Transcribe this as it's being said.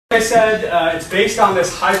Like I said, it's based on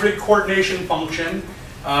this hybrid coordination function.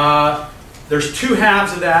 There's two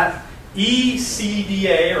halves of that.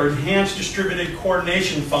 ECDA, or Enhanced Distributed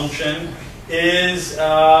Coordination Function, is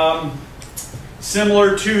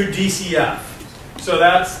similar to DCF. So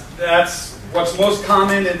that's what's most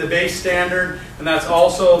common in the base standard, and that's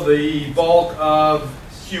also the bulk of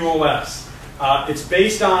QoS. It's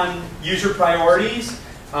based on user priorities.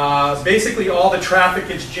 Basically, all the traffic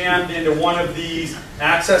gets jammed into one of these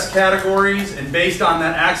access categories, and based on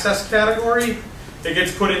that access category, it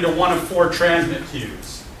gets put into one of 4 transmit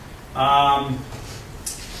queues.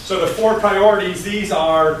 So the 4 priorities, these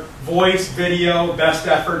are voice, video, best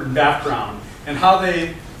effort, and background. And how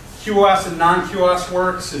the QoS and non-QoS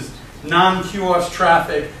works is non-QoS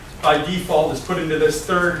traffic by default is put into this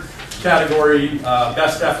 3rd category,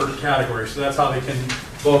 best effort category. So that's how they can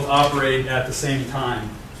both operate at the same time.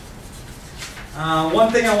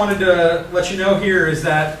 One thing I wanted to let you know here is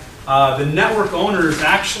that the network owner is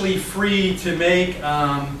actually free to make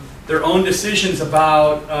their own decisions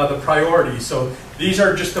about the priorities. So these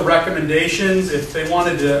are just the recommendations. If they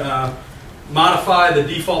wanted to modify the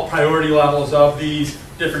default priority levels of these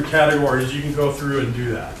different categories, you can go through and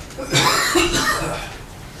do that.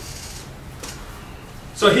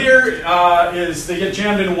 So here is they get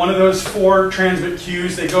jammed into one of those 4 transmit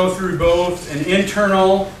queues. They go through both an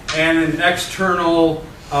internal and an external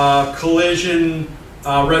collision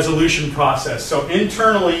resolution process. So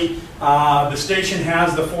internally, the station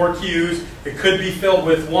has the 4 queues. It could be filled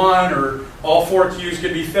with 1, or all 4 queues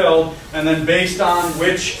could be filled. And then based on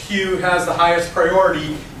which queue has the highest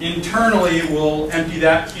priority, internally we'll empty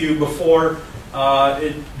that queue before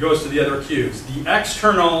it goes to the other queues. The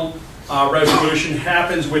external resolution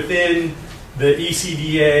happens within the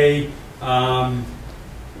ECDA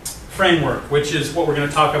framework, which is what we're going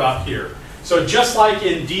to talk about here. So just like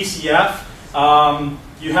in DCF,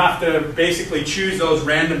 you have to basically choose those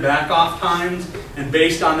random back-off times, and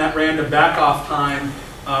based on that random back-off time,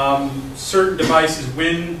 certain devices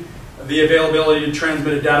win the availability to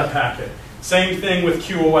transmit a data packet. Same thing with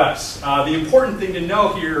QoS. The important thing to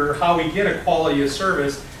know here, how we get a quality of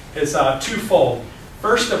service, is twofold.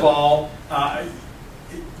 First of all,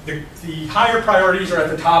 the higher priorities are at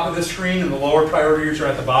the top of the screen and the lower priorities are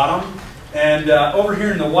at the bottom. And over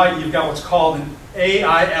here in the white, you've got what's called an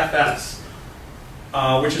AIFS,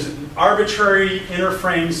 which is an arbitrary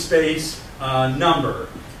interframe space number.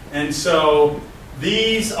 And so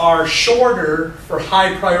these are shorter for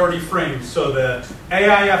high priority frames. So the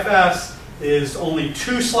AIFS is only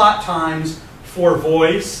 2 slot times for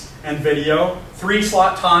voice and video, 3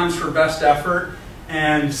 slot times for best effort,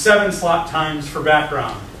 and 7 slot times for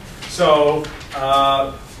background. So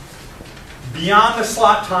beyond the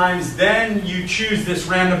slot times, then you choose this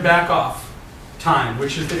random back-off time,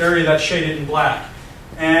 which is the area that's shaded in black.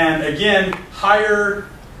 And again, higher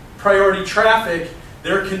priority traffic,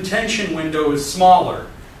 their contention window is smaller.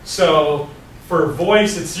 So for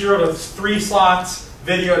voice, it's 0 to 3 slots,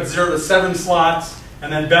 video it's 0 to 7 slots, and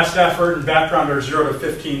then best effort and background are 0 to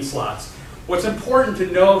 15 slots. What's important to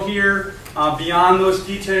know here, beyond those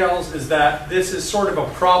details, is that this is sort of a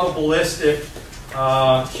probabilistic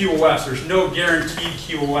QoS. There's no guaranteed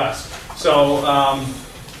QoS. So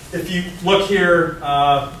if you look here,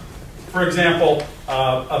 for example,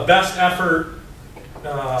 a best effort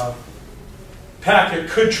packet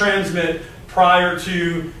could transmit prior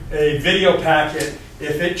to a video packet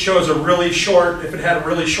if it chose a really short, if it had a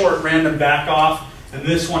really short random back off, and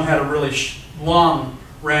this one had a really long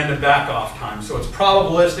random back off time. So it's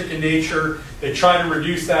probabilistic in nature. They try to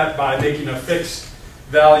reduce that by making a fixed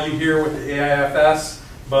value here with the AIFS,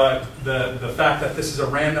 but the fact that this is a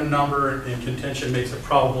random number in contention makes it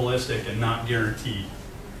probabilistic and not guaranteed.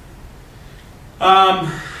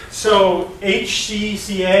 So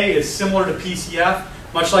HCCA is similar to PCF,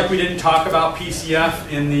 much like we didn't talk about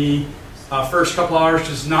PCF in the first couple hours,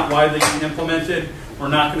 just not widely implemented. We're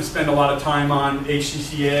not going to spend a lot of time on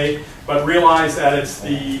HCCA, but realize that it's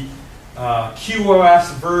the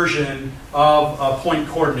QoS version of a point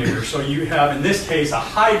coordinator. So you have, in this case, a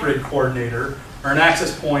hybrid coordinator, or an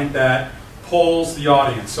access point that polls the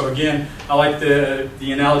audience. So again, I like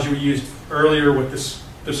the analogy we used earlier with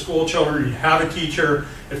the school children. You have a teacher.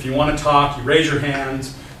 If you want to talk, you raise your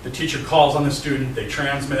hands. The teacher calls on the student. They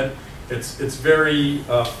transmit. It's very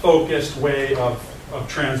focused way of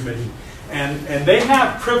transmitting. And they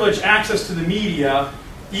have privileged access to the media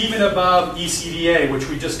even above ECDA, which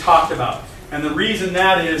we just talked about. And the reason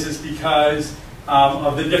that is because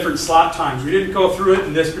of the different slot times. We didn't go through it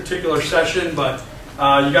in this particular session, but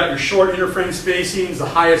you got your short interframe spacings, the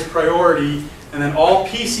highest priority, and then all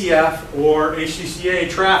PCF or HCCA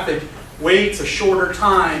traffic waits a shorter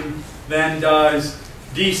time than does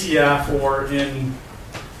DCF, or in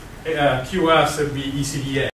QS it would be ECDA.